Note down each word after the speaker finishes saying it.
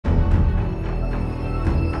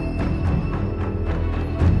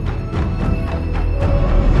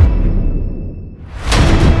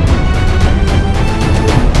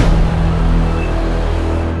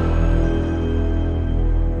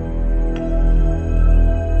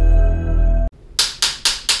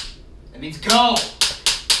That means go!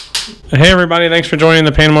 Hey everybody, thanks for joining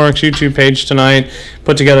the Panda Motorworks YouTube page tonight.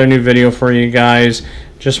 Put together a new video for you guys.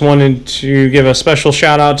 Just wanted to give a special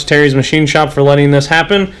shout out to Terry's Machine Shop for letting this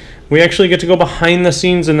happen. We actually get to go behind the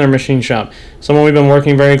scenes in their machine shop. Someone we've been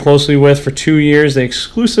working very closely with for 2 years. They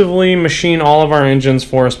exclusively machine all of our engines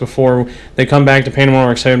for us before they come back to Panda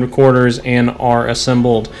Motorworks headquarters and are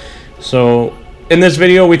assembled. So in this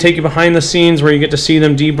video, we take you behind the scenes where you get to see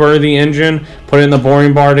them deburr the engine, put it in the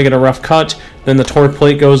boring bar to get a rough cut, then the torque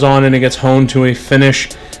plate goes on and it gets honed to a finish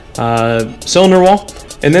cylinder wall.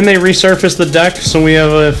 And then they resurface the deck so we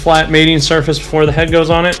have a flat mating surface before the head goes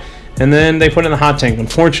on it. And then they put it in the hot tank.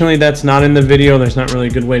 Unfortunately, that's not in the video. There's not really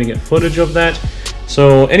a good way to get footage of that.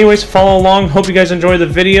 So anyways, follow along. Hope you guys enjoy the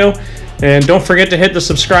video. And don't forget to hit the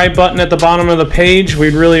subscribe button at the bottom of the page.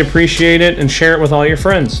 We'd really appreciate it. And share it with all your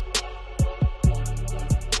friends.